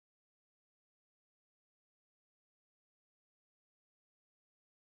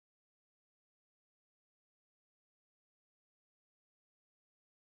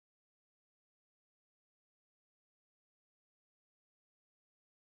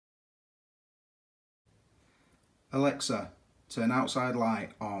Alexa, turn outside light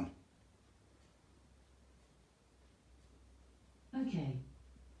on. Okay.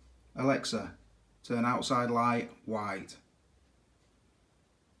 Alexa, turn outside light white.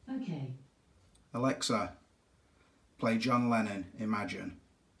 Okay. Alexa, play John Lennon, Imagine.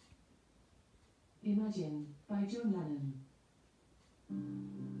 Imagine by John Lennon.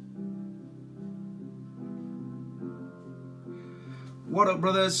 What up,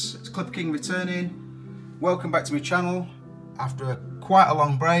 brothers? It's Clipper King returning. Welcome back to my channel. After quite a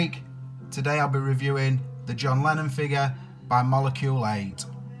long break, today I'll be reviewing the John Lennon figure by Molecule8.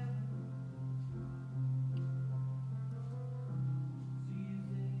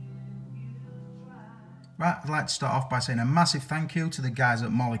 Right, I'd like to start off by saying a massive thank you to the guys at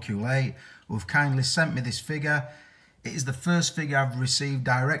Molecule8 who have kindly sent me this figure. It is the first figure I've received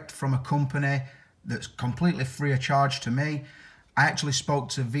direct from a company that's completely free of charge to me. I actually spoke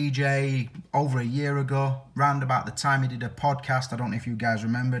to VJ over a year ago, round about the time he did a podcast. I don't know if you guys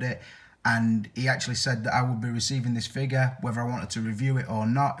remembered it. And he actually said that I would be receiving this figure, whether I wanted to review it or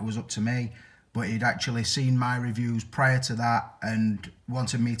not, it was up to me. But he'd actually seen my reviews prior to that and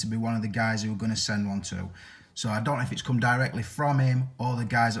wanted me to be one of the guys who were going to send one to. So I don't know if it's come directly from him or the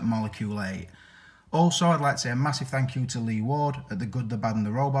guys at Molecule8. Also, I'd like to say a massive thank you to Lee Ward at The Good, The Bad and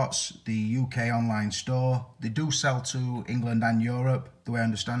The Robots, the UK online store. They do sell to England and Europe, the way I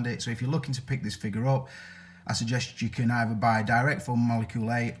understand it. So if you're looking to pick this figure up, I suggest you can either buy direct from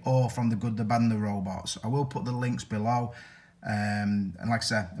Molecule8 or from The Good, The Bad and The Robots. I will put the links below. And like I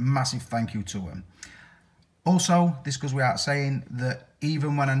said, a massive thank you to them. Also, this goes without saying that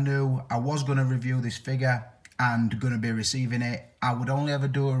even when I knew I was going to review this figure and going to be receiving it, I would only ever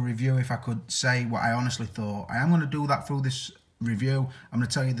do a review if I could say what I honestly thought. I am going to do that through this review. I'm going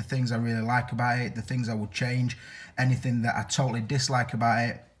to tell you the things I really like about it, the things I would change, anything that I totally dislike about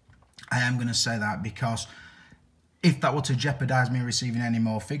it. I am going to say that because if that were to jeopardize me receiving any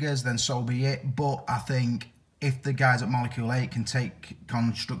more figures, then so be it. But I think if the guys at Molecule8 can take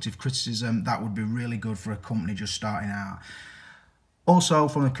constructive criticism, that would be really good for a company just starting out. Also,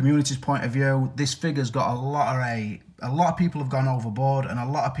 from the community's point of view, this figure's got a lot of hate. A lot of people have gone overboard, and a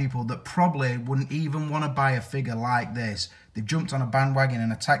lot of people that probably wouldn't even want to buy a figure like this. They've jumped on a bandwagon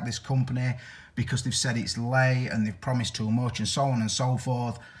and attacked this company because they've said it's late and they've promised too much and so on and so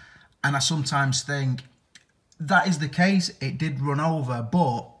forth. And I sometimes think that is the case. It did run over,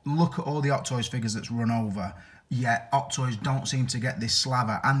 but look at all the Hot Toys figures that's run over. Yet Hot Toys don't seem to get this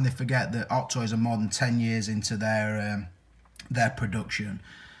slaver, and they forget that Hot Toys are more than 10 years into their production.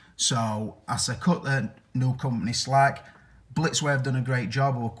 So as I cut the new company slack, Blitzway have done a great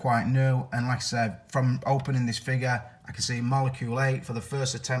job. We're quite new, and like I said, from opening this figure, I can see Molecule8 for the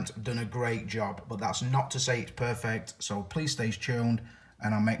first attempt have done a great job, but that's not to say it's perfect. So please stay tuned,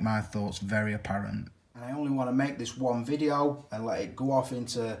 and I'll make my thoughts very apparent. And I only want to make this one video and let it go off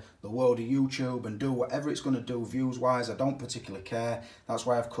into the world of YouTube and do whatever it's going to do views wise. I don't particularly care. That's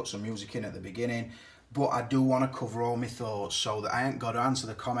why I've cut some music in at the beginning. But I do want to cover all my thoughts so that I ain't got to answer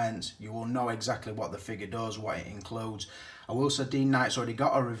the comments. You will know exactly what the figure does, what it includes. I will say Dean Knight's already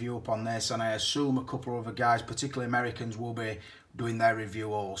got a review up on this, and I assume a couple of other guys, particularly Americans, will be doing their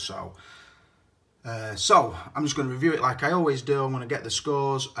review also. So I'm just going to review it like I always do. I'm going to get the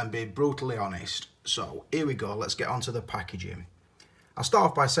scores and be brutally honest. So here we go. Let's get onto the packaging. I'll start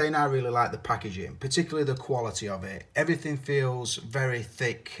off by saying I really like the packaging, particularly the quality of it. Everything feels very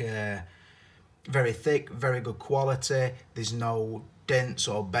thick, very good quality. There's no dents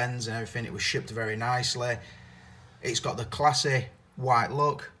or bends and everything. It was shipped very nicely. It's got the classy white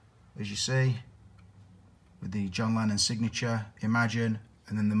look, as you see, with the John Lennon signature, Imagine,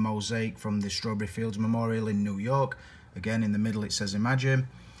 and then the mosaic from the Strawberry Fields Memorial in New York. Again, in the middle it says Imagine.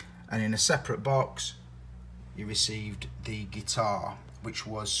 And in a separate box, you received the guitar, which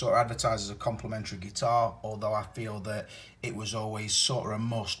was sort of advertised as a complimentary guitar, although I feel that it was always sort of a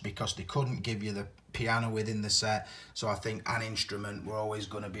must because they couldn't give you the piano within the set. So I think an instrument were always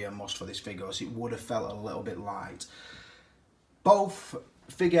going to be a must for this figure, so it would have felt a little bit light. Both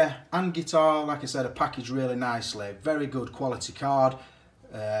figure and guitar, like I said, are packaged really nicely. Very good quality card.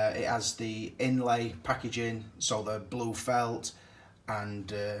 It has the inlay packaging, so the blue felt,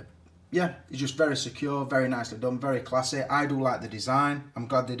 and yeah, it's just very secure, very nicely done, very classy. I do like the design. I'm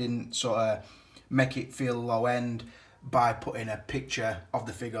glad they didn't sort of make it feel low end by putting a picture of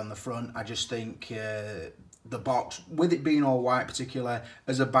the figure on the front. I just think the box, with it being all white particularly,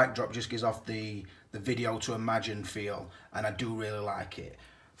 as a backdrop just gives off the video to Imagine feel, and I do really like it.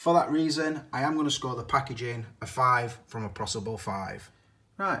 For that reason, I am going to score the packaging a 5 from a possible 5.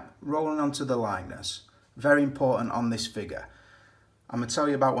 Right, rolling on to the likeness. Very important on this figure. I'm going to tell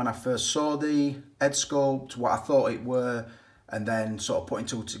you about when I first saw the head sculpt, what I thought it were, and then sort of putting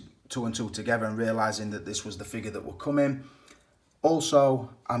two and two together and realising that this was the figure that were coming. Also,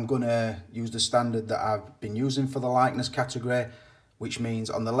 I'm going to use the standard that I've been using for the likeness category, which means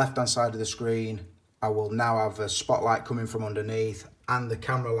on the left hand side of the screen, I will now have a spotlight coming from underneath and the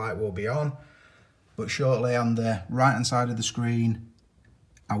camera light will be on. But shortly on the right hand side of the screen,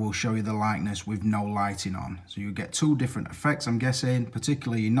 I will show you the likeness with no lighting on. So you get two different effects, I'm guessing.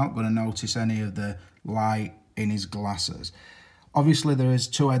 Particularly, you're not going to notice any of the light in his glasses. Obviously, there is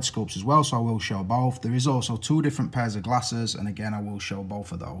two head sculpts as well, so I will show both. There is also two different pairs of glasses, and again, I will show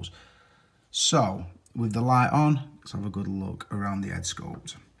both of those. So, with the light on, let's have a good look around the head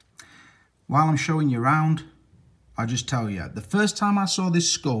sculpt. While I'm showing you around, I'll just tell you, the first time I saw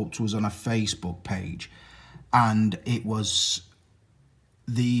this sculpt was on a Facebook page, and it was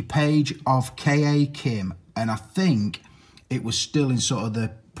the page of K.A. Kim, and I think it was still in sort of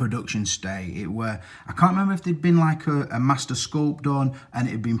the production state. I can't remember if there'd been like a master sculpt done and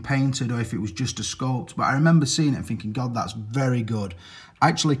it had been painted, or if it was just a sculpt, but I remember seeing it and thinking, God, that's very good. I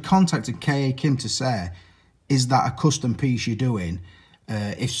actually contacted K.A. Kim to say, is that a custom piece you're doing?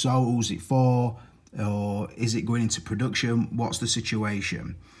 If so, who's it for? Or is it going into production? What's the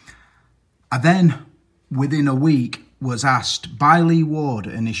situation? I then, within a week, was asked by Lee Ward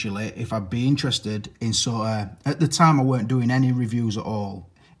initially if I'd be interested in sort of, at the time I weren't doing any reviews at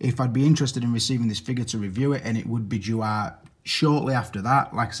all, if I'd be interested in receiving this figure to review it, and it would be due out shortly after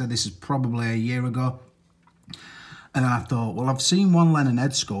that. Like I said, this is probably a year ago. And then I thought, well, I've seen one Lennon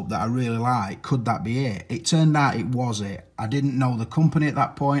head sculpt that I really like. Could that be it? It turned out it was it. I didn't know the company at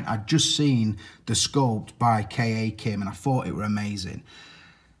that point. I'd just seen the sculpt by K.A. Kim and I thought it were amazing.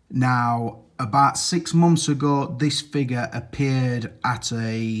 Now, about 6 months ago, this figure appeared at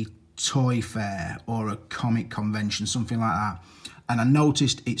a toy fair or a comic convention, something like that. And I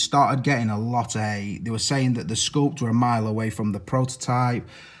noticed it started getting a lot of hate. They were saying that the sculpt were a mile away from the prototype.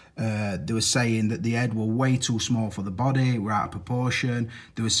 They were saying that the head were way too small for the body, were out of proportion.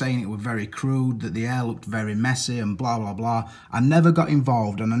 They were saying it were very crude, that the hair looked very messy and blah, blah, blah. I never got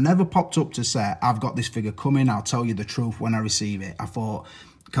involved and I never popped up to say, I've got this figure coming, I'll tell you the truth when I receive it. I thought,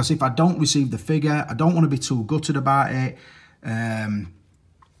 because if I don't receive the figure, I don't want to be too gutted about it.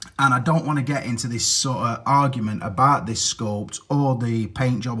 And I don't want to get into this sort of argument about this sculpt or the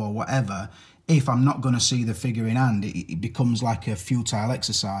paint job or whatever. If I'm not going to see the figure in hand, it becomes like a futile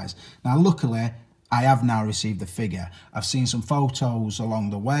exercise. Now, luckily, I have now received the figure. I've seen some photos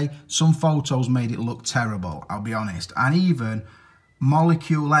along the way. Some photos made it look terrible, I'll be honest. And even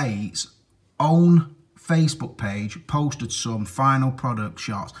Molecule8's own Facebook page posted some final product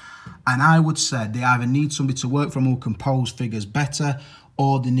shots. And I would say they either need somebody to work from who can pose figures better,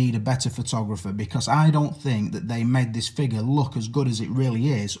 or they need a better photographer, because I don't think that they made this figure look as good as it really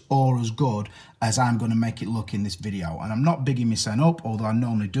is, or as good as I'm going to make it look in this video. And I'm not bigging myself up, although I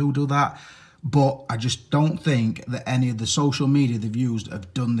normally do that, but I just don't think that any of the social media they've used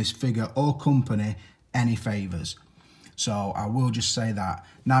have done this figure or company any favours. So I will just say that.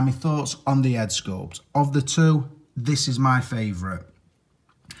 Now, my thoughts on the head sculpt. Of the two, this is my favourite.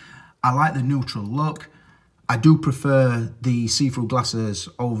 I like the neutral look. I do prefer the see-through glasses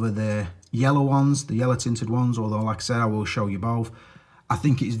over the yellow ones, the yellow tinted ones, although like I said, I will show you both. I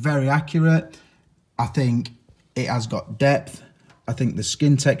think it's very accurate. I think it has got depth. I think the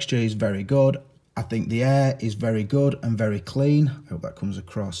skin texture is very good. I think the hair is very good and very clean. I hope that comes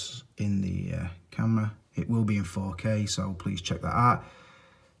across in the camera. It will be in 4K, so please check that out.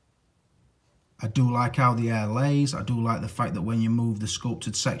 I do like how the hair lays. I do like the fact that when you move the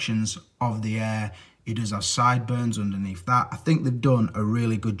sculpted sections of the hair, it does have sideburns underneath that. I think they've done a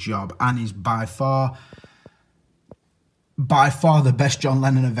really good job, and is by far the best John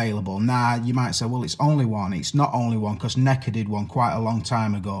Lennon available. Now, you might say, well, it's only one. It's not only one, because Necker did one quite a long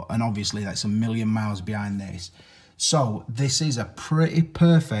time ago, and obviously that's a million miles behind this. So this is a pretty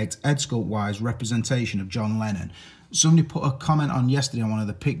perfect head sculpt-wise representation of John Lennon. Somebody put a comment on yesterday on one of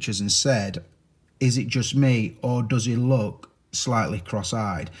the pictures and said, is it just me, or does he look slightly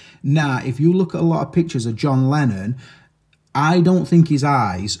cross-eyed? Now, if you look at a lot of pictures of John Lennon, I don't think his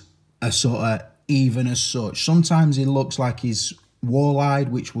eyes are sort of even as such. Sometimes he looks like he's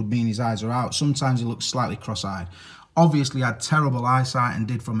wall-eyed, which would mean his eyes are out. Sometimes he looks slightly cross-eyed. Obviously, he had terrible eyesight and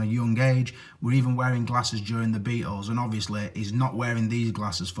did from a young age. We're even wearing glasses during the Beatles, and obviously he's not wearing these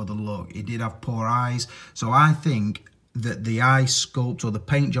glasses for the look. He did have poor eyes, so I think that the eye sculpt or the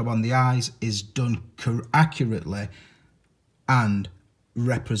paint job on the eyes is done accurately and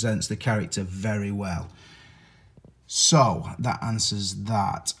represents the character very well. So that answers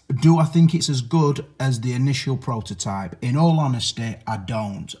that. Do I think it's as good as the initial prototype? In all honesty, I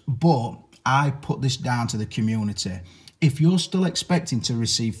don't. But I put this down to the community. If you're still expecting to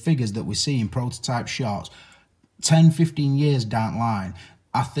receive figures that we see in prototype shots 10, 15 years down the line,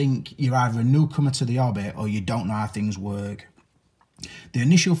 I think you're either a newcomer to the hobby or you don't know how things work. The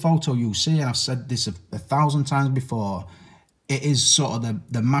initial photo you'll see, and I've said this a 1,000 times before, it is sort of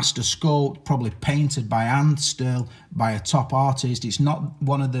the master sculpt, probably painted by hand still, by a top artist. It's not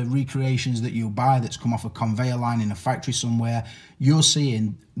one of the recreations that you buy that's come off a conveyor line in a factory somewhere. You're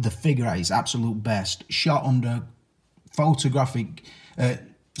seeing the figure at its absolute best, shot under photographic,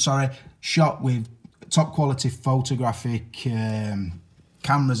 shot with top quality photographic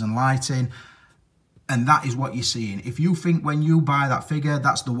cameras and lighting. And that is what you're seeing. If you think when you buy that figure,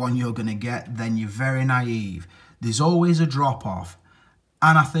 that's the one you're going to get, then you're very naive. There's always a drop-off.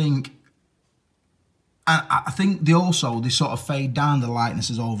 And I think they sort of fade down the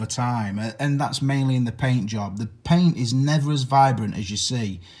likenesses over time. And that's mainly in the paint job. The paint is never as vibrant as you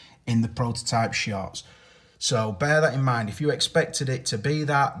see in the prototype shots. So bear that in mind. If you expected it to be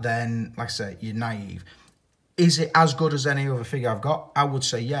that, then, like I say, you're naive. Is it as good as any other figure I've got? I would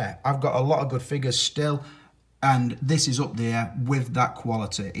say, yeah. I've got a lot of good figures still, and this is up there with that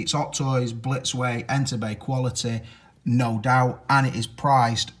quality. It's Hot Toys, Blitzway, Enterbay quality, no doubt, and it is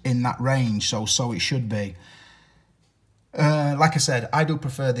priced in that range, so it should be. Like I said, I do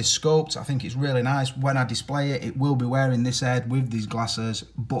prefer this sculpt. I think it's really nice. When I display it, it will be wearing this head with these glasses,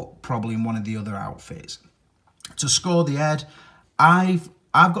 but probably in one of the other outfits. To score the head, I've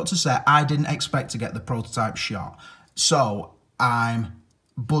got to say, I didn't expect to get the prototype shot. So I'm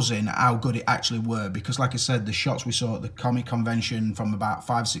buzzing how good it actually were, because like I said, the shots we saw at the comic convention from about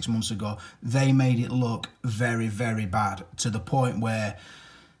 5-6 months ago, they made it look very, very bad, to the point where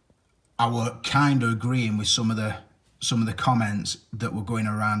I were kind of agreeing with some of the comments that were going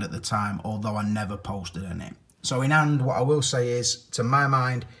around at the time, although I never posted any. So in hand, what I will say is, to my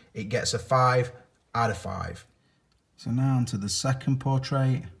mind, it gets a 5 out of 5. So now on to the second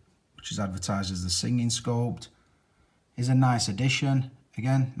portrait, which is advertised as the singing sculpt. Is a nice addition.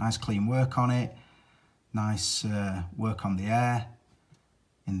 Again, nice clean work on it. Nice work on the hair,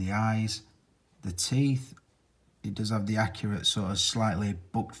 in the eyes. The teeth, it does have the accurate sort of slightly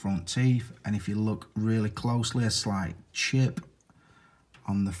bucked front teeth. And if you look really closely, a slight chip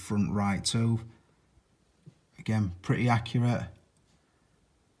on the front right tooth. Again, pretty accurate.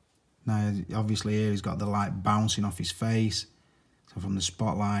 Now, obviously here he's got the light bouncing off his face. So from the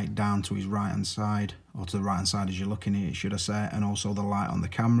spotlight down to his right-hand side, or to the right-hand side as you're looking at it, should I say, and also the light on the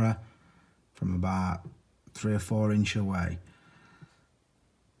camera from about 3 or 4 inches away.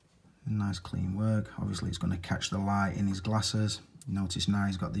 Nice clean work. Obviously it's going to catch the light in his glasses. Notice now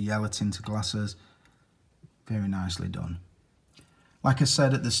he's got the yellow tinted glasses. Very nicely done. Like I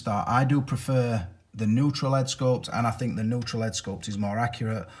said at the start, I do prefer the neutral head sculpt, and I think the neutral head sculpt is more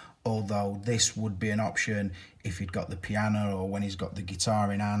accurate, although this would be an option if he'd got the piano or when he's got the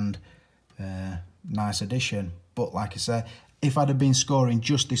guitar in hand. Nice addition. But like I said, if I'd have been scoring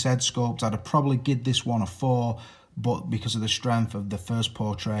just this head sculpt, I'd have probably given this one a 4, but because of the strength of the first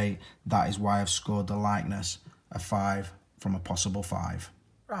portrait, that is why I've scored the likeness a 5 from a possible 5.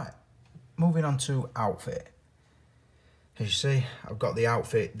 Right, moving on to outfit. As you see, I've got the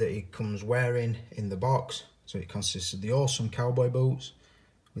outfit that he comes wearing in the box. So it consists of the awesome cowboy boots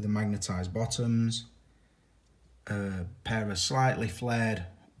with the magnetised bottoms, a pair of slightly flared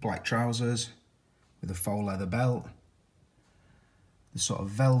black trousers with a faux leather belt, the sort of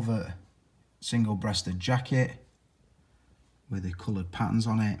velvet single-breasted jacket with the coloured patterns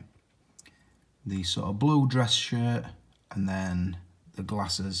on it, the sort of blue dress shirt, and then the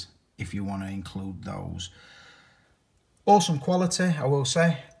glasses if you want to include those. Awesome quality, I will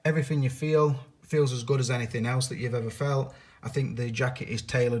say. Everything you feel feels as good as anything else that you've ever felt. I think the jacket is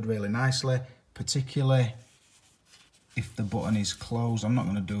tailored really nicely, particularly if the button is closed. I'm not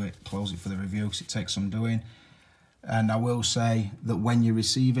going to close it for the review because it takes some doing. And I will say that when you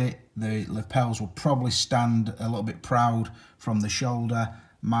receive it, the lapels will probably stand a little bit proud from the shoulder.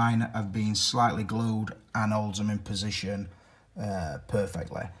 Mine have been slightly glued and holds them in position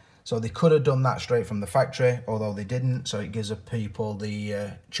perfectly. So they could have done that straight from the factory, although they didn't. So it gives the people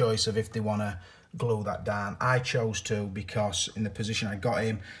the choice of if they want to glue that down. I chose to because in the position I got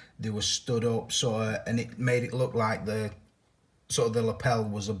him, they were stood up sort of, and it made it look like the lapel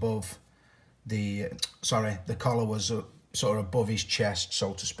was above the collar was sort of above his chest,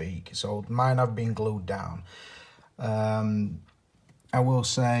 so to speak. So mine have been glued down. I will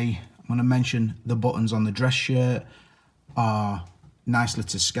say, I'm going to mention the buttons on the dress shirt are nicely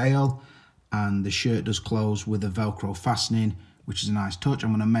to scale. and the shirt does close with a Velcro fastening, which is a nice touch.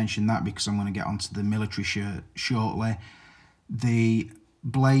 I'm going to mention that because I'm going to get onto the military shirt shortly. The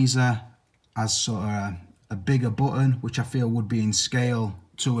blazer has sort of a bigger button, which I feel would be in scale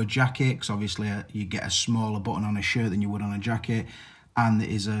to a jacket, because obviously you get a smaller button on a shirt than you would on a jacket, and there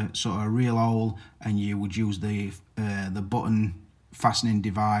is a sort of a real hole, and you would use the button fastening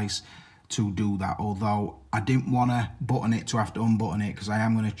device to do that. Although I didn't want to button it to have to unbutton it, because I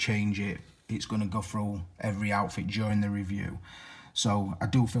am going to change it. It's going to go through every outfit during the review, so I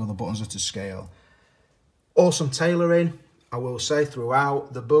do feel the buttons are to scale. Awesome tailoring, I will say,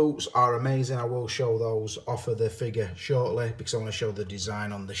 throughout. The boots are amazing. I will show those off of the figure shortly, because I want to show the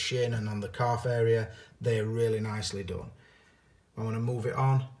design on the shin and on the calf area. They're really nicely done. I want to move it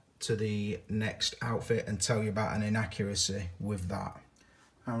on to the next outfit and tell you about an inaccuracy with that.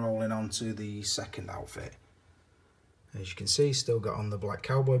 I'm rolling on to the second outfit. As you can see, still got on the black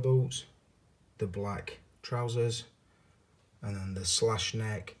cowboy boots, the black trousers, and then the slash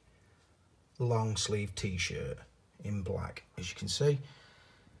neck long sleeve t-shirt in black. As you can see,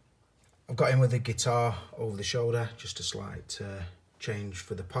 I've got in with a guitar over the shoulder, just a slight change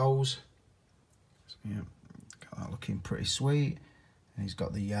for the pose. So, yeah, got that looking pretty sweet. And he's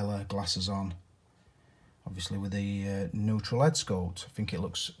got the yellow glasses on, obviously with the neutral head sculpt. I think it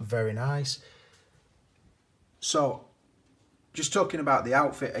looks very nice. So, just talking about the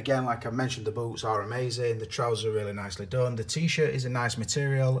outfit again, like I mentioned, the boots are amazing, the trousers are really nicely done, the t-shirt is a nice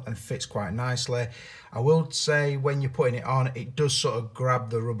material and fits quite nicely. I will say when you're putting it on, it does sort of grab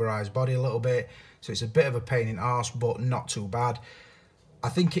the rubberized body a little bit, so it's a bit of a pain in the arse, but not too bad. I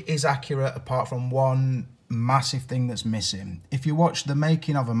think it is accurate, apart from one massive thing that's missing. If you watch the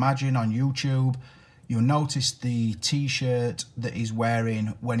making of Imagine on YouTube, you'll notice the t-shirt that he's wearing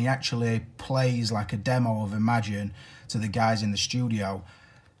when he actually plays like a demo of Imagine to the guys in the studio.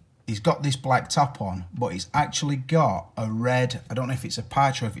 He's got this black top on, but he's actually got a red, I don't know if it's a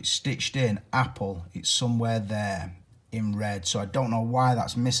patch or if it's stitched in, apple. It's somewhere there in red. So I don't know why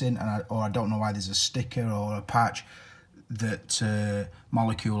that's missing, and or I don't know why there's a sticker or a patch that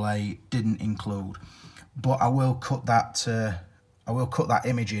Molecule8 didn't include. But I will cut that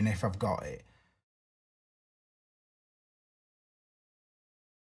image in if I've got it.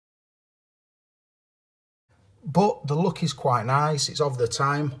 But the look is quite nice. It's of the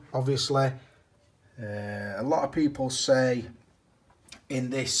time, obviously. A lot of people say in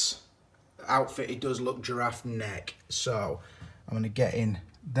this outfit it does look giraffe neck. So I'm going to get in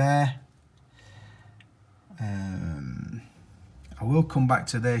there. I will come back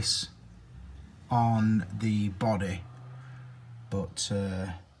to this on the body, but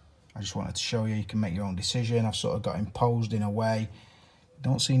I just wanted to show you, you can make your own decision. I've sort of got him posed in a way.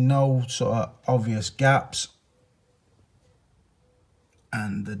 Don't see no sort of obvious gaps.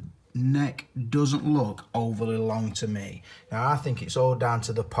 And the neck doesn't look overly long to me. Now, I think it's all down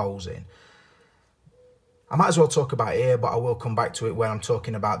to the posing. I might as well talk about it here, but I will come back to it when I'm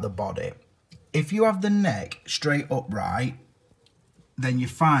talking about the body. If you have the neck straight upright, then you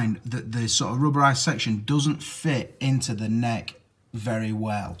find that the sort of rubberized section doesn't fit into the neck very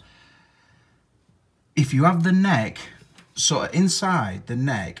well. If you have the neck sort of inside the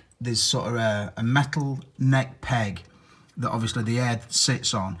neck, there's sort of a metal neck peg that obviously the head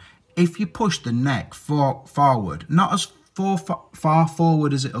sits on. If you push the neck forward, not as far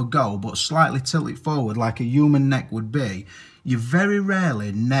forward as it'll go, but slightly tilt it forward like a human neck would be, you very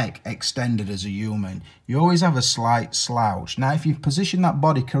rarely neck extended as a human. You always have a slight slouch. Now, if you position that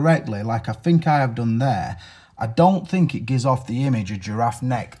body correctly, like I think I have done there, I don't think it gives off the image of giraffe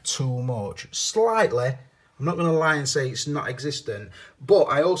neck too much. Slightly. I'm not going to lie and say it's not existent, but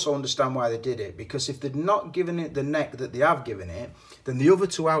I also understand why they did it, because if they'd not given it the neck that they have given it, then the other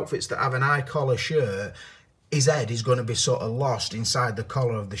two outfits that have an eye collar shirt, his head is going to be sort of lost inside the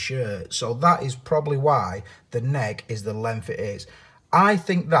collar of the shirt. So that is probably why the neck is the length it is. I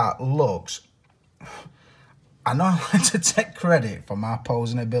think that looks... I know I like to take credit for my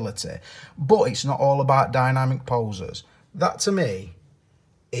posing ability, but it's not all about dynamic posers. That to me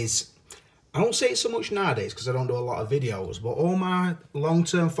is... I don't say it so much nowadays because I don't do a lot of videos, but all my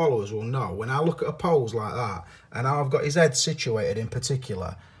long-term followers will know when I look at a pose like that and how I've got his head situated in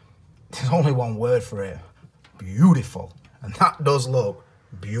particular, there's only one word for it: beautiful. And that does look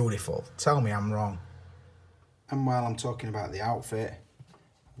beautiful. Tell me I'm wrong. And while I'm talking about the outfit,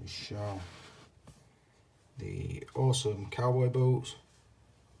 let me show the awesome cowboy boots,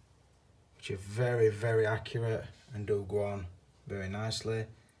 which are very, very accurate and do go on very nicely.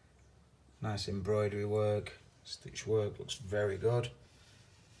 Nice embroidery work, stitch work, looks very good.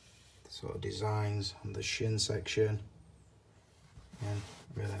 The sort of designs on the shin section. Again,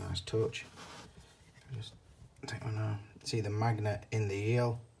 really nice touch. Just take one now. See the magnet in the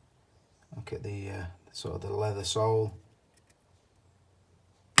heel. Look at the sort of the leather sole.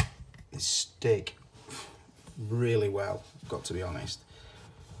 They stick really well, got to be honest.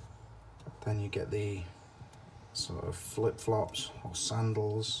 Then you get the sort of flip-flops or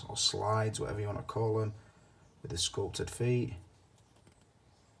sandals or slides, whatever you want to call them, with the sculpted feet.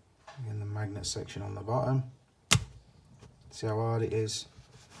 And the magnet section on the bottom. See how hard it is?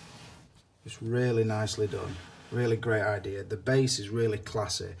 Just really nicely done. Really great idea. The base is really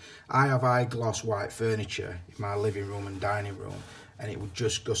classy. I have eye gloss white furniture in my living room and dining room, and it would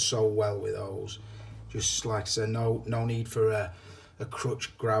just go so well with those. Just like I said, no need for a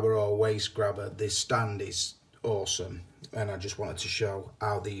crutch grabber or waist grabber. This stand is awesome, and I just wanted to show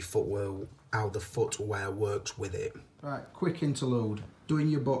how the footwear works with it. Right, quick interlude. Doing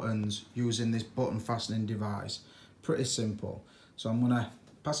your buttons using this button fastening device. Pretty simple. So I'm gonna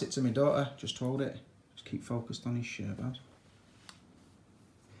pass it to my daughter. Just hold it. Just keep focused on his shirt, Baz.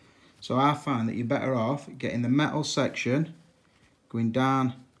 So I find that you're better off getting the metal section, going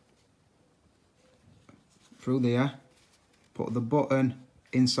down through there, put the button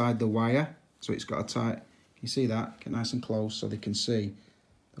inside the wire, so it's got a tight, you see that? Get nice and close so they can see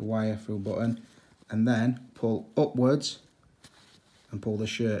the wire through button, and then pull upwards and pull the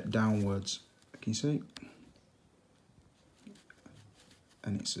shirt downwards. Can you see?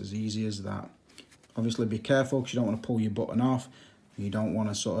 And it's as easy as that. Obviously be careful because you don't want to pull your button off. You don't want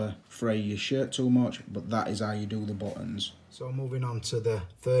to sort of fray your shirt too much, but that is how you do the buttons. So moving on to the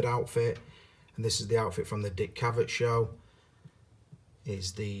third outfit, and this is the outfit from the Dick Cavett show.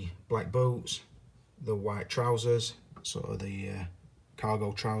 Is the black boots, the white trousers, sort of the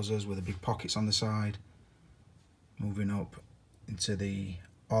cargo trousers with the big pockets on the side. Moving up into the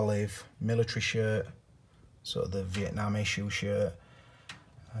olive military shirt, sort of the Vietnam issue shirt.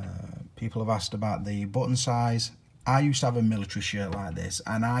 People have asked about the button size. I used to have a military shirt like this,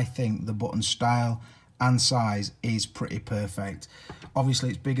 and I think the button style and size is pretty perfect. Obviously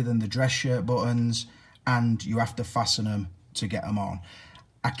it's bigger than the dress shirt buttons, and you have to fasten them to get them on.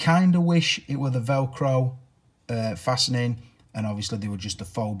 I kind of wish it were the Velcro fastening, and obviously they were just the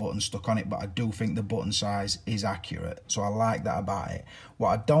faux button stuck on it, but I do think the button size is accurate, so I like that about it. What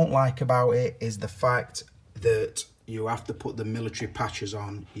I don't like about it is the fact that you have to put the military patches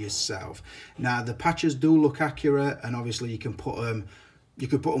on yourself. Now the patches do look accurate, and obviously you can put them, you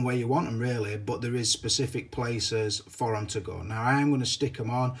could put them where you want them really, but there is specific places for them to go. Now I am going to stick them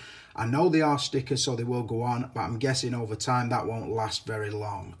on. I know they are stickers, so they will go on, but I'm guessing over time that won't last very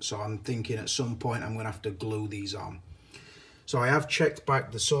long. So I'm thinking at some point I'm going to have to glue these on. So I have checked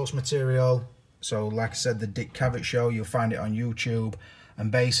back the source material. So like I said, the Dick Cavett show, you'll find it on YouTube,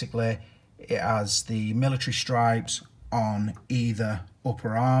 and basically it has the military stripes on either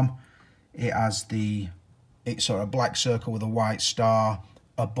upper arm. It has it's sort of black circle with a white star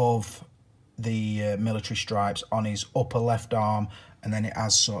above the military stripes on his upper left arm, and then it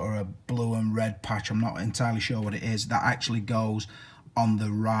has sort of a blue and red patch, I'm not entirely sure what it is, that actually goes on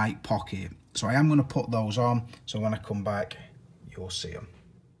the right pocket. So I am going to put those on, so when I come back you'll see them.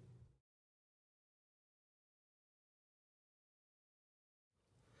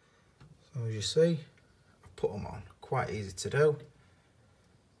 So as you see, I put them on, quite easy to do.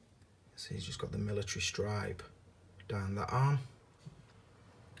 See, he's just got the military stripe down that arm.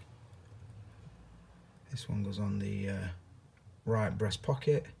 This one goes on the right breast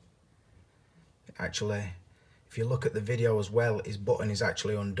pocket. Actually, if you look at the video as well, his button is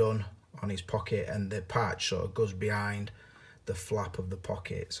actually undone on his pocket, and the patch sort of goes behind the flap of the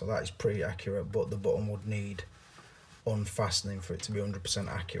pocket, so that is pretty accurate, but the button would need unfastening for it to be 100%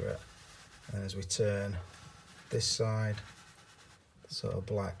 accurate. And as we turn this side, sort of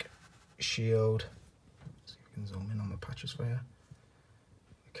black shield, see if we can zoom in on the patches for you,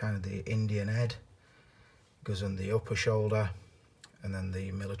 kind of the Indian head goes on the upper shoulder, and then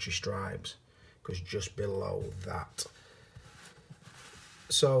the military stripes goes just below that.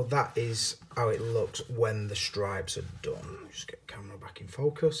 So that is how it looks when the stripes are done. Just get the camera back in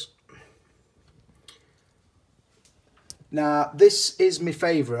focus. Now this is my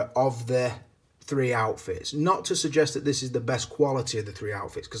favourite of the three outfits. Not to suggest that this is the best quality of the three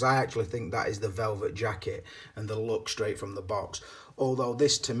outfits, because I actually think that is the velvet jacket and the look straight from the box. Although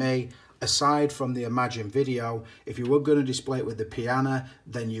this, to me, aside from the Imagine video, if you were going to display it with the piano,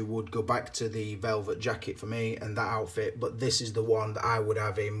 then you would go back to the velvet jacket for me and that outfit, but this is the one that I would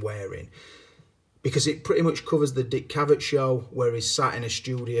have him wearing, because it pretty much covers the Dick Cavett show, where he's sat in a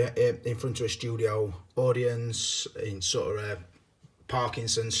studio, in front of a studio audience, in sort of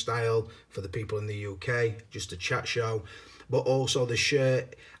Parkinson style for the people in the UK, just a chat show. but also the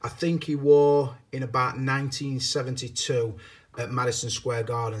shirt I think he wore in about 1972 at Madison Square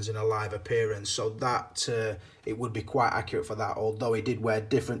Gardens in a live appearance. So that it would be quite accurate for that, although he did wear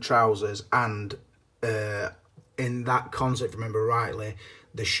different trousers, and in that concert, if I remember rightly,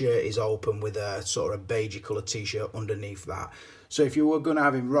 the shirt is open with a sort of beigey colour t-shirt underneath that. So if you were going to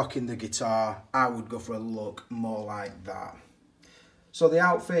have him rocking the guitar, I would go for a look more like that. So the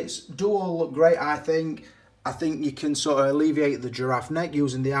outfits do all look great, I think. I think you can sort of alleviate the giraffe neck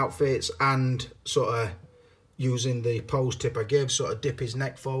using the outfits and sort of using the pose tip I give, sort of dip his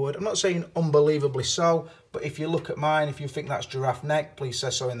neck forward. I'm not saying unbelievably so, but if you look at mine, if you think that's giraffe neck, please say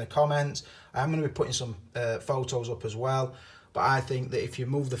so in the comments. I'm going to be putting some photos up as well. But I think that if you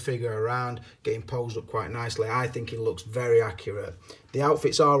move the figure around, getting posed up quite nicely, I think it looks very accurate. The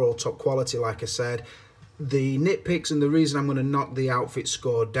outfits are all top quality, like I said. The nitpicks and the reason I'm going to knock the outfit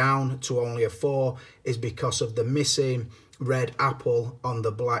score down to only a 4 is because of the missing red apple on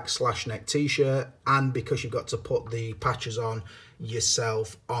the black slash neck t-shirt, and because you've got to put the patches on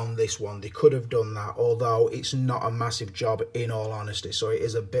yourself on this one. They could have done that, although it's not a massive job in all honesty, so it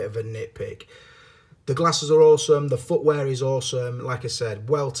is a bit of a nitpick. The glasses are awesome, the footwear is awesome, like I said,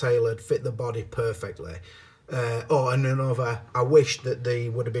 well tailored, fit the body perfectly. And another, I wish that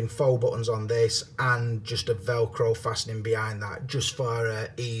there would have been faux buttons on this and just a Velcro fastening behind that, just for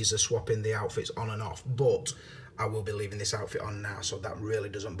ease of swapping the outfits on and off. But I will be leaving this outfit on now, so that really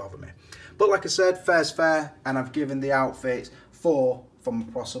doesn't bother me. But like I said, fair's fair, and I've given the outfits 4 from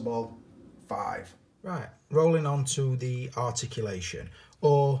a possible 5. Right, rolling on to the articulation,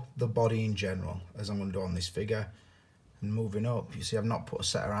 or the body in general, as I'm going to do on this figure. And moving up, you see I've not put a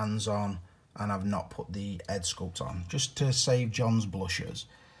set of hands on, and I've not put the head sculpt on, just to save John's blushes.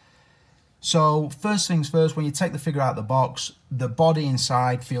 So first things first, when you take the figure out of the box, the body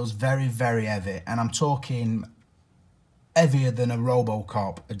inside feels very, very heavy, and I'm talking heavier than a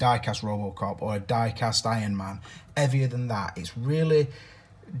Robocop, a die-cast Robocop, or a die-cast Iron Man. Heavier than that. It's really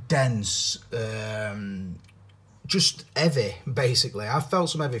dense, just heavy, basically. I've felt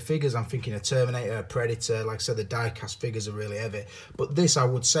some heavy figures. I'm thinking a Terminator, a Predator. Like I said, the die-cast figures are really heavy. But this, I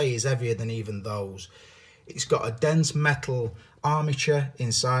would say, is heavier than even those. It's got a dense metal armature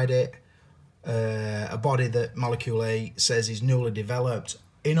inside it. A body that Molecule8 says is newly developed.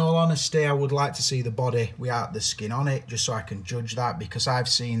 In all honesty, I would like to see the body without the skin on it, just so I can judge that, because I've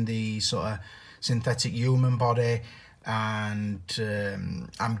seen the sort of synthetic human body, and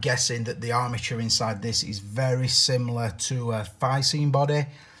I'm guessing that the armature inside this is very similar to a Physine body.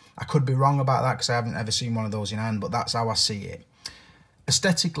 I could be wrong about that because I haven't ever seen one of those in hand, but that's how I see it.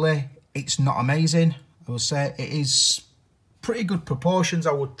 Aesthetically, it's not amazing. I would say it is pretty good proportions,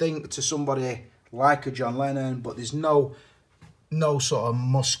 I would think, to somebody like a John Lennon, but there's no sort of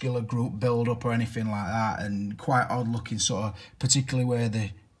muscular group build up or anything like that, and quite odd looking, sort of, particularly where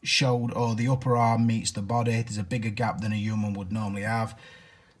the shoulder or the upper arm meets the body. There's a bigger gap than a human would normally have.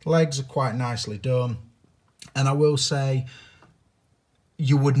 Legs are quite nicely done, and I will say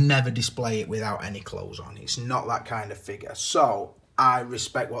you would never display it without any clothes on. It's not that kind of figure, so I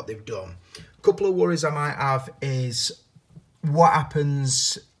respect what they've done. A couple of worries I might have is what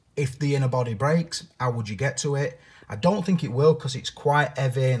happens if the inner body breaks. How would you get to it? I don't think it will, because it's quite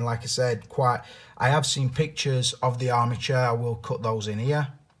heavy, and like I said, I have seen pictures of the armature. I will cut those in here.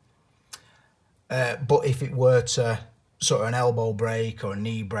 But if it were to sort of an elbow break or a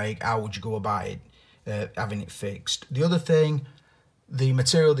knee break, how would you go about it, having it fixed? The other thing, the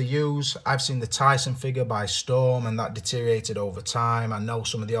material they use, I've seen the Tyson figure by Storm, and that deteriorated over time. I know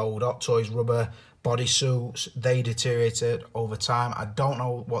some of the old Hot Toys rubber bodysuits, they deteriorated over time. I don't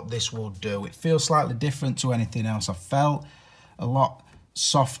know what this will do. It feels slightly different to anything else. I felt a lot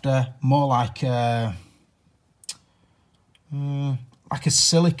softer, more like a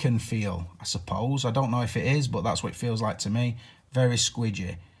silicone feel, I suppose. I don't know if it is, but that's what it feels like to me. Very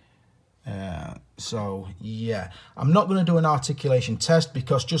squidgy. So yeah, I'm not going to do an articulation test,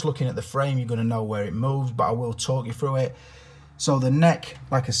 because just looking at the frame you're going to know where it moves, but I will talk you through it. So the neck,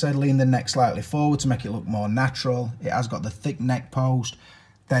 like I said, lean the neck slightly forward to make it look more natural. It has got the thick neck post.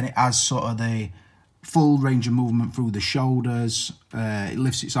 Then it has sort of the full range of movement through the shoulders. It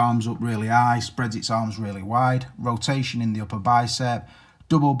lifts its arms up really high, spreads its arms really wide. Rotation in the upper bicep,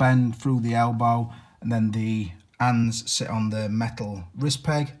 double bend through the elbow, and then the hands sit on the metal wrist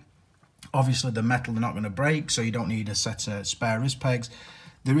peg. Obviously the metal, they're not going to break, so you don't need a set of spare wrist pegs.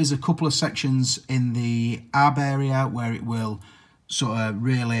 There is a couple of sections in the ab area where it will sort of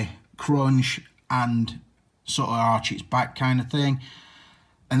really crunch and sort of arch its back kind of thing.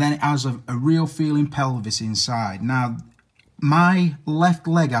 And then it has a real feeling pelvis inside. Now, my left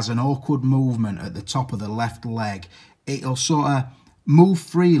leg has an awkward movement at the top of the left leg. it'll sort of move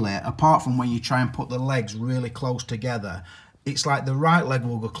freely, apart from when you try and put the legs really close together. It's like the right leg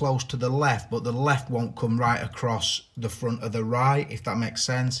will go close to the left, but the left won't come right across the front of the right, if that makes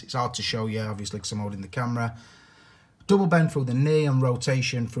sense. It's hard to show you, obviously, because I'm holding the camera. Double bend through the knee and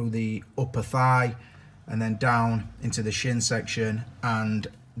rotation through the upper thigh, and then down into the shin section and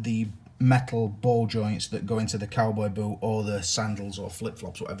the metal ball joints that go into the cowboy boot or the sandals or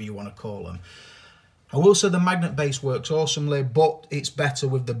flip-flops, whatever you want to call them. I will say the magnet base works awesomely, but it's better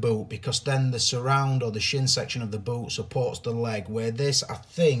with the boot, because then the surround or the shin section of the boot supports the leg, where this, I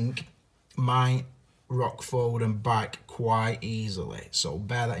think, might rock forward and back quite easily. So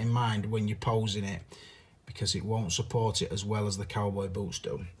bear that in mind when you're posing it, because it won't support it as well as the cowboy boots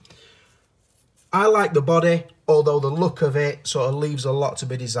do. I like the body, although the look of it sort of leaves a lot to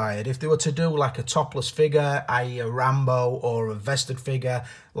be desired. If they were to do like a topless figure, i.e. a Rambo, or a vested figure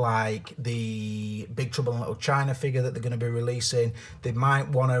like the Big Trouble in Little China figure that they're going to be releasing, they might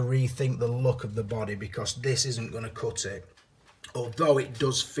want to rethink the look of the body, because this isn't going to cut it, although it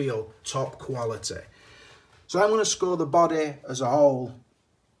does feel top quality. So I'm going to score the body as a whole,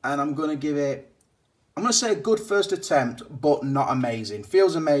 and I'm going to give it, I'm going to say a good first attempt, but not amazing.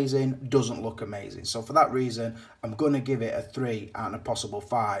 Feels amazing, doesn't look amazing. So for that reason, I'm going to give it a 3 out of a possible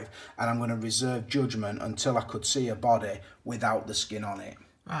 5. And I'm going to reserve judgment until I could see a body without the skin on it.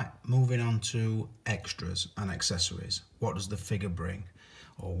 Right, moving on to extras and accessories. What does the figure bring?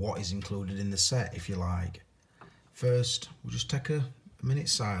 Or what is included in the set, if you like. First, we'll just take a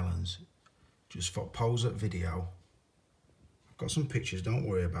minute's silence. Just for pause at video. I've got some pictures, don't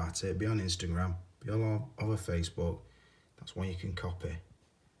worry about it. Be on Instagram. Be all over Facebook. That's one you can copy.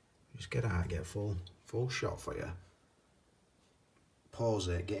 Just get out, get full shot for you. Pause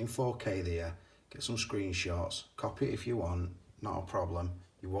it, get in 4K there, get some screenshots, copy it if you want, not a problem.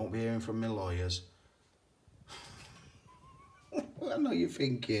 You won't be hearing from my lawyers. I know you're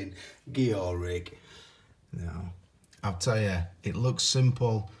thinking, Georg. No, I'll tell you, it looks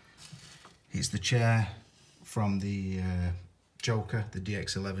simple. It's the chair from the Joker, the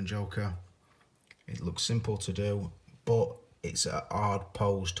DX11 Joker. It looks simple to do, but it's a hard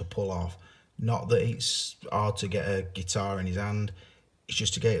pose to pull off. Not that it's hard to get a guitar in his hand, it's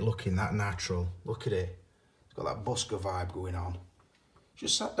just to get it looking that natural. Look at it. It's got that busker vibe going on.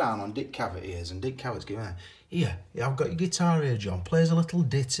 Just sat down on Dick Cavett ears, and Dick Cavett's going, here, I've got your guitar here, John. Plays a little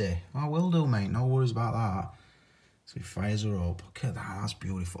ditty. I will do, mate. No worries about that. So he fires her up. Look at that. That's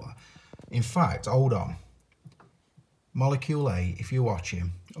beautiful. In fact, hold on. Molecule8, if you watch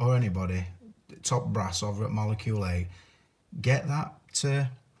him, or anybody, top brass over at Molecule8, get that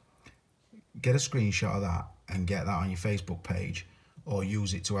get a screenshot of that and get that on your Facebook page, or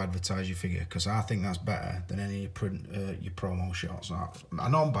use it to advertise your figure, because I think that's better than any your promo shots. I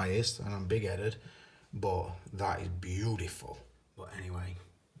know I'm biased and I'm big-headed, but that is beautiful. But anyway,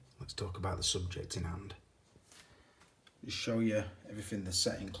 let's talk about the subject in hand. Just show you everything the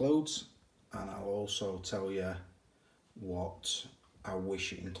set includes, and I'll also tell you what I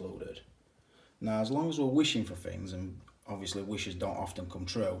wish it included. Now, as long as we're wishing for things, and obviously wishes don't often come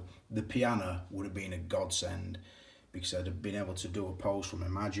true, the piano would have been a godsend, because I'd have been able to do a pose from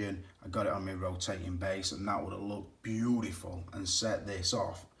Imagine. I got it on my rotating bass, and that would have looked beautiful and set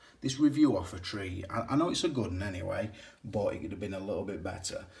this review off a treat. I know it's a good one anyway, but it could have been a little bit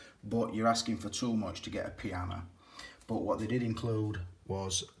better. But you're asking for too much to get a piano. But what they did include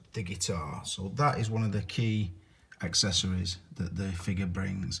was the guitar. So that is one of the key accessories that the figure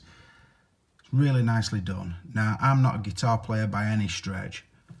brings. Really nicely done. Now, I'm not a guitar player by any stretch,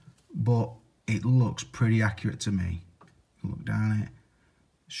 but it looks pretty accurate to me. Look down it,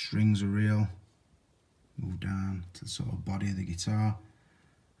 strings are real. Move down to the sort of body of the guitar,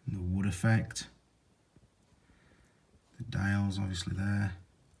 and the wood effect. The dial's obviously there.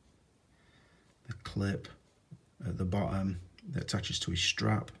 The clip at the bottom that attaches to his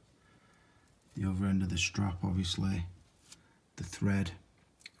strap. The other end of the strap, obviously. The thread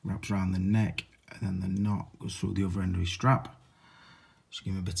wraps around the neck, and then the knot goes through the other end of his strap. Just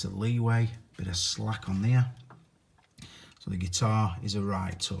give him a bit of leeway, a bit of slack on there. So the guitar is a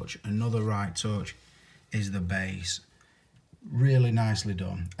right touch. Another right touch is the bass. Really nicely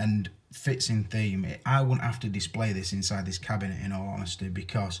done and fits in theme. I wouldn't have to display this inside this cabinet, in all honesty,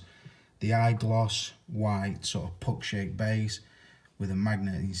 because the eye gloss white sort of puck shaped bass with a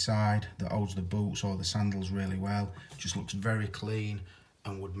magnet inside that holds the boots or the sandals really well. Just looks very clean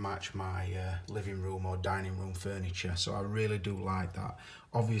and would match my living room or dining room furniture. So I really do like that.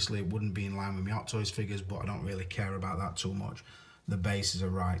 Obviously it wouldn't be in line with my Hot Toys figures, but I don't really care about that too much. The bass is a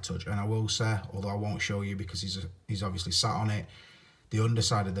right touch, and I will say, although I won't show you because he's obviously sat on it, the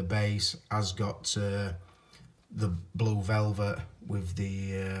underside of the bass has got the blue velvet with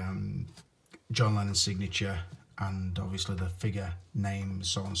the John Lennon signature, and obviously the figure name,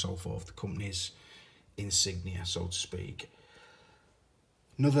 so on and so forth, the company's insignia, so to speak.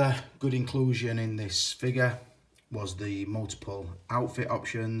 Another good inclusion in this figure was the multiple outfit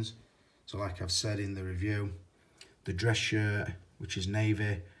options. So like I've said in the review, the dress shirt, which is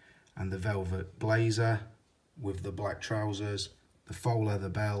navy, and the velvet blazer with the black trousers, the faux leather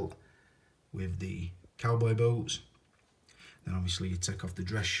belt with the cowboy boots. Then obviously you take off the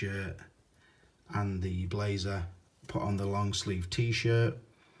dress shirt and the blazer, put on the long sleeve t-shirt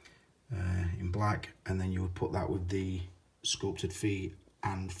in black, and then you would put that with the sculpted feet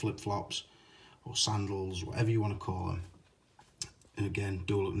and flip-flops or sandals, whatever you want to call them. And again,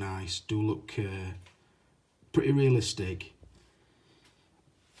 do look nice, do look pretty realistic.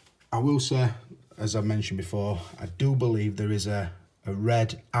 I will say, as I mentioned before, I do believe there is a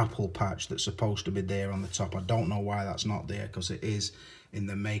red apple patch that's supposed to be there on the top. I don't know why that's not there, because it is in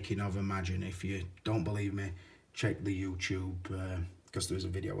the making of Imagine. If you don't believe me, check the YouTube, because there is a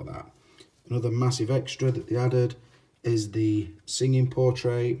video of that. Another massive extra that they added is the singing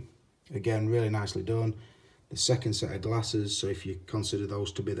portrait. Again, really nicely done. The second set of glasses, so if you consider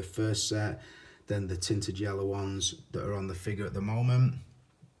those to be the first set, then the tinted yellow ones that are on the figure at the moment.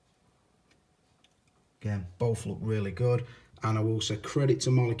 Again, both look really good. And I will say credit to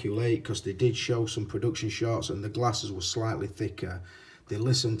Molecule8, because they did show some production shots and the glasses were slightly thicker. They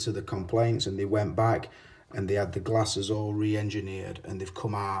listened to the complaints and they went back and they had the glasses all re-engineered, and they've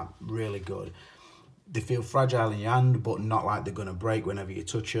come out really good. They feel fragile in your hand, but not like they're going to break whenever you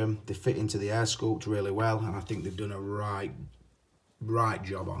touch them. They fit into the air sculpt really well, and I think they've done a right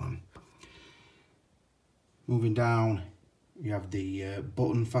job on them. Moving down, you have the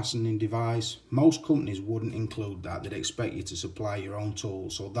button fastening device. Most companies wouldn't include that. They'd expect you to supply your own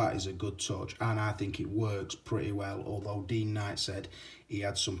tools, so that is a good touch, and I think it works pretty well, although Dean Knight said he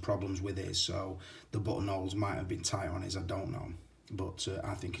had some problems with his, so the buttonholes might have been tight on his, I don't know. But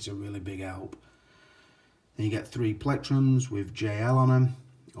I think it's a really big help. Then you get 3 plectrums with JL on them,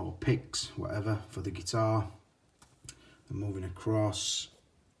 or picks, whatever, for the guitar. And moving across,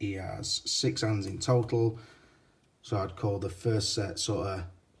 he has 6 hands in total. So I'd call the first set sort of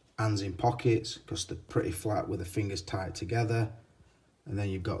hands in pockets, because they're pretty flat with the fingers tight together. And then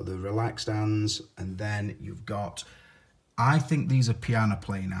you've got the relaxed hands, and then you've got, I think these are piano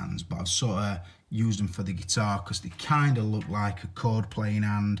playing hands, but I've sort of used them for the guitar because they kind of look like a chord playing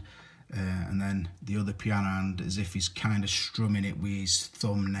hand. And then the other piano hand as if he's kind of strumming it with his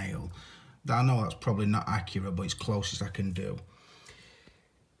thumbnail. I know that's probably not accurate, but it's close as I can do.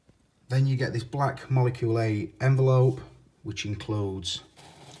 Then you get this black Molecule8 envelope, which includes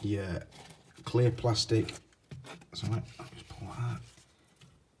your clear plastic, sorry, I'll just pull that out.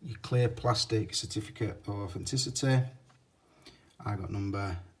 Your clear plastic certificate of authenticity. I got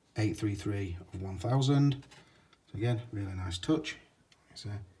number 833 of 1000. So again, really nice touch. So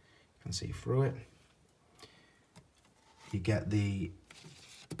you can see through it. You get the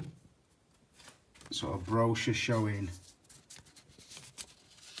sort of brochure showing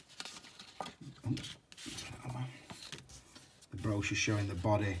the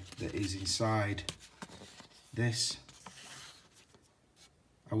body that is inside this.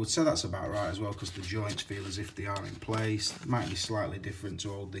 I would say that's about right as well, because the joints feel as if they are in place. It might be slightly different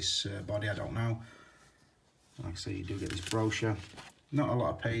to all this body, I don't know. Like I say, you do get this brochure. Not a lot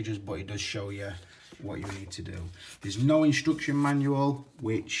of pages, but it does show you what you need to do. There's no instruction manual,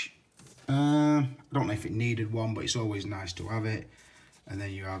 which I don't know if it needed one, but it's always nice to have it. And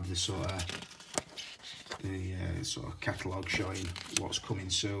then you have the sort of catalogue showing what's coming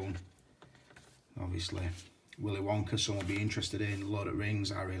soon. Obviously, Willy Wonka, some will be interested in. Lord of the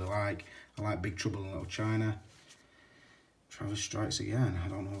Rings, I really like. I like Big Trouble in Little China. Travis Strikes Again, I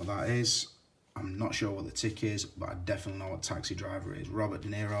don't know what that is. I'm not sure what the tick is, but I definitely know what Taxi Driver is. Robert De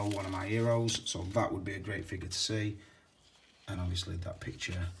Niro, one of my heroes, so that would be a great figure to see. And obviously that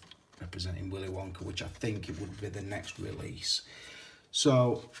picture representing Willy Wonka, which I think it would be the next release.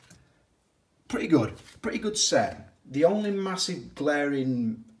 So, pretty good set. The only massive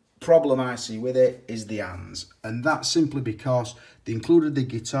glaring problem I see with it is the hands, and that's simply because they included the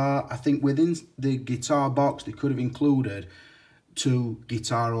guitar. I think within the guitar box they could have included 2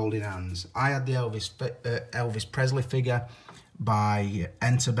 guitar holding hands. I had the Elvis Presley figure by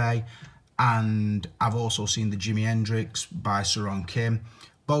Enterbay, and I've also seen the Jimi Hendrix by Saron Kim.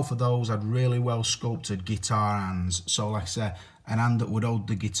 Both of those had really well sculpted guitar hands. So like I said, an hand that would hold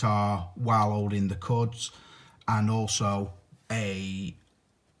the guitar while holding the cuds, and also a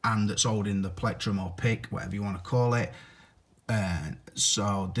hand that's holding the plectrum or pick, whatever you want to call it,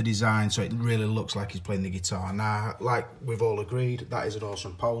 So the design, so it really looks like he's playing the guitar. Now, like we've all agreed, that is an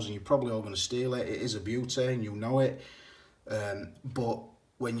awesome pose, and you're probably all going to steal it. It is a beauty, and you know it. But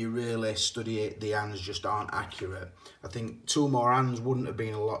when you really study it, the hands just aren't accurate. I think 2 more hands wouldn't have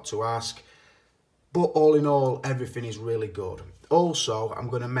been a lot to ask. But all in all, everything is really good. Also, I'm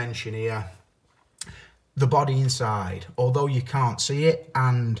going to mention here the body inside. Although you can't see it,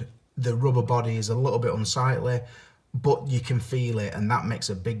 and the rubber body is a little bit unsightly, but you can feel it, and that makes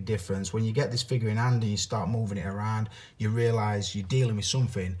a big difference. When you get this figure in hand and you start moving it around, you realise you're dealing with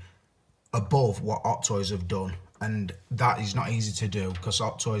something above what Hot Toys have done, and that is not easy to do, because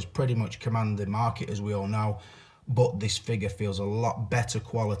Hot Toys pretty much command the market, as we all know, but this figure feels a lot better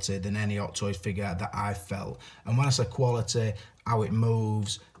quality than any Hot Toys figure that I've felt. And when I say quality, how it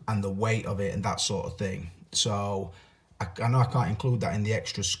moves and the weight of it and that sort of thing. So I know I can't include that in the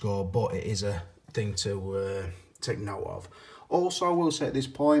extra score, but it is a thing to take note of. Also, I will say at this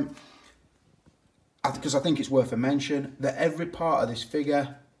point, because I think it's worth a mention, that every part of this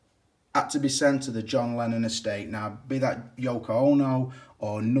figure had to be sent to the John Lennon estate. Now, be that Yoko Ono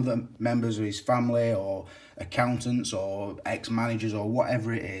or other members of his family or accountants or ex-managers or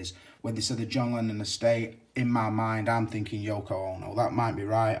whatever it is, when they say the John Lennon estate, in my mind, I'm thinking Yoko Ono. That might be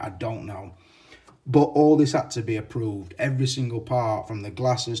right, I don't know. But all this had to be approved. Every single part, from the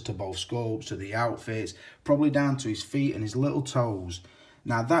glasses to both sculpts to the outfits, probably down to his feet and his little toes.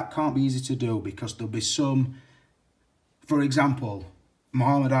 Now, that can't be easy to do, because there'll be some, for example,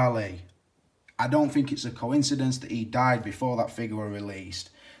 Muhammad Ali. I don't think it's a coincidence that he died before that figure was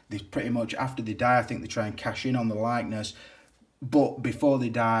released. They pretty much, after they die, I think they try and cash in on the likeness. But before they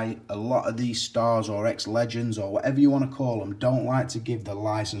die, a lot of these stars or ex-legends or whatever you want to call them don't like to give the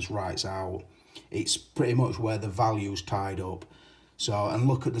license rights out. It's pretty much where the value's tied up. So, and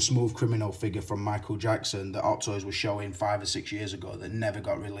look at the Smooth Criminal figure from Michael Jackson that Hot Toys was showing 5 or 6 years ago that never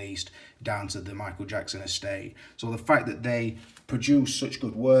got released down to the Michael Jackson estate. So the fact that they produced such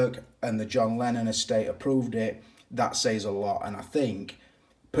good work and the John Lennon estate approved it, that says a lot. And I think,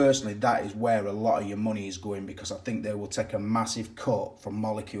 personally, that is where a lot of your money is going, because I think they will take a massive cut from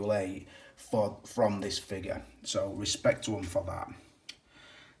Molecule 8 from this figure. So respect to them for that.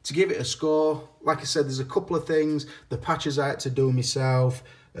 To give it a score, like I said, there's a couple of things. The patches I had to do myself,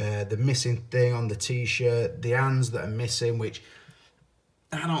 the missing thing on the t-shirt, the hands that are missing, which,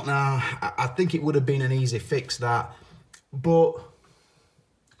 I don't know, I think it would have been an easy fix, that. But,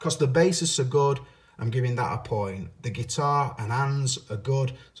 because the bass is so good, I'm giving that a point. The guitar and hands are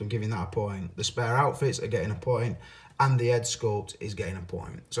good, so I'm giving that a point. The spare outfits are getting a point, and the head sculpt is getting a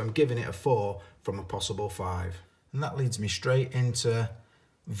point. So I'm giving it a 4 from a possible 5. And that leads me straight into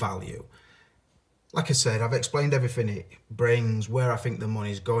value. Like I said, I've explained everything it brings, where I think the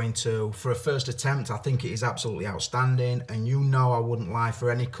money's going to. For a first attempt, I think it is absolutely outstanding, and you know I wouldn't lie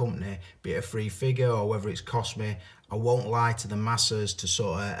for any company, be it a free figure or whether it's cost me. I won't lie to the masses to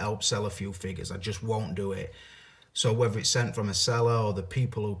sort of help sell a few figures. I just won't do it. So whether it's sent from a seller or the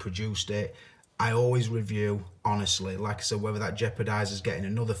people who produced it, I always review honestly. Like I said, whether that jeopardizes getting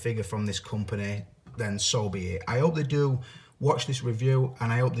another figure from this company, then so be it. I hope they do watch this review,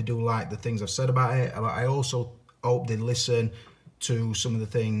 and I hope they do like the things I've said about it. I also hope they listen to some of the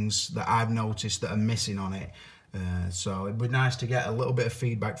things that I've noticed that are missing on it. So it'd be nice to get a little bit of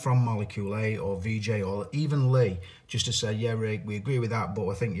feedback from Molecule8 or VJ or even Lee, just to say, yeah, Rick, we agree with that, but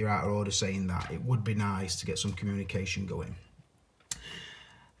I think you're out of order saying that. It would be nice to get some communication going.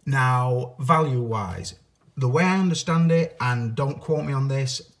 Now, value-wise, the way I understand it, and don't quote me on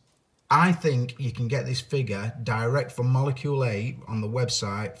this, I think you can get this figure direct from Molecule8 on the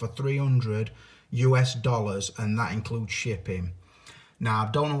website for $300 US, and that includes shipping. Now,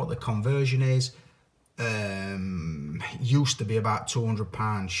 I don't know what the conversion is. Used to be about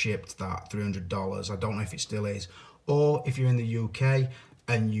 £200 shipped, that $300. I don't know if it still is. Or if you're in the UK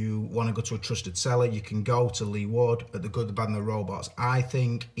and you want to go to a trusted seller, you can go to Lee Wood at The Good, The Bad and The Robots. I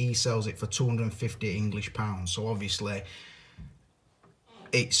think he sells it for 250 English pounds. So obviously,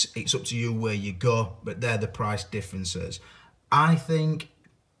 it's up to you where you go, but they're the price differences. I think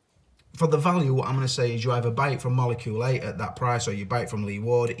for the value, what I'm going to say is you either buy it from Molecule8 at that price or you buy it from Lee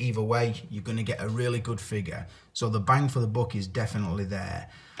Wood. Either way, you're going to get a really good figure. So the bang for the buck is definitely there.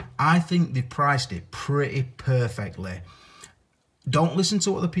 I think they priced it pretty perfectly. Don't listen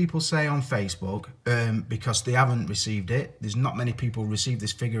to what the people say on Facebook, because they haven't received it. There's not many people receive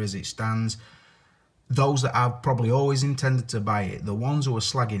this figure as it stands. Those that have probably always intended to buy it, the ones who are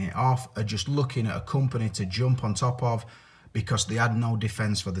slagging it off, are just looking at a company to jump on top of because they had no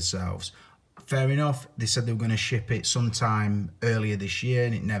defense for themselves. Fair enough. They said they were going to ship it sometime earlier this year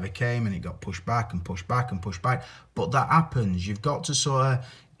and it never came, and it got pushed back and pushed back and pushed back. But that happens. You've got to sort of,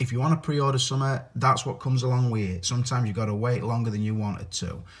 if you want to pre-order something, that's what comes along with it. Sometimes you've got to wait longer than you wanted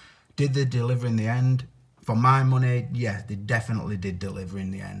to. Did they deliver in the end? For my money, yeah, they definitely did deliver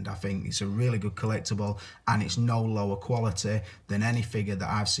in the end. I think it's a really good collectible, and it's no lower quality than any figure that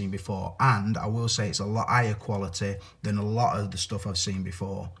I've seen before. And I will say it's a lot higher quality than a lot of the stuff I've seen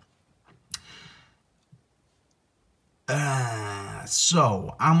before.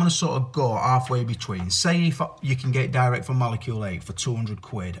 So I'm going to sort of go halfway between. Say if you can get direct from Molecule8 for 200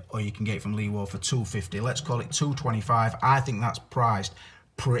 quid, or you can get it from Leeward for 250. Let's call it 225. I think that's priced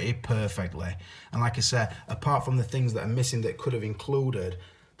pretty perfectly. And like I said, apart from the things that are missing that could have included,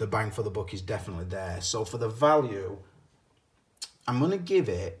 the bang for the buck is definitely there. So for the value, I'm going to give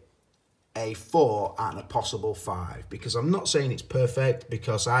it a 4 and a possible 5, because I'm not saying it's perfect,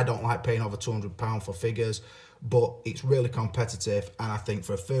 because I don't like paying over £200 for figures, but it's really competitive, and I think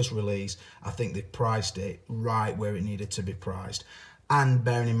for a first release, I think they priced it right where it needed to be priced. And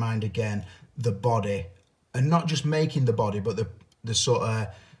bearing in mind again, the body, and not just making the body, but the sort of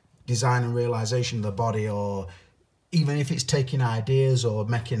design and realization of the body, or even if it's taking ideas or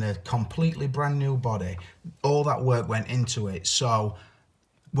making a completely brand new body, all that work went into it. So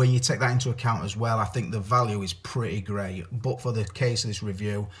when you take that into account as well, I think the value is pretty great. But for the case of this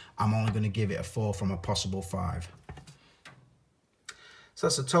review, I'm only going to give it a 4 from a possible 5. So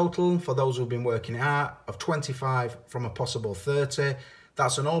that's a total, for those who've been working it out, of 25 from a possible 30.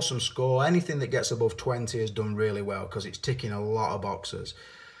 That's an awesome score. Anything that gets above 20 is done really well, because it's ticking a lot of boxes.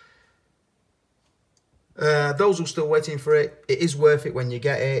 Those who are still waiting for it, it is worth it when you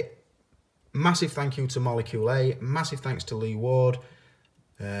get it. Massive thank you to Molecule8. Massive thanks to Leeward.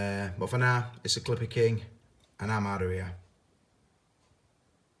 But for now, it's the Clipper King, and I'm out of here.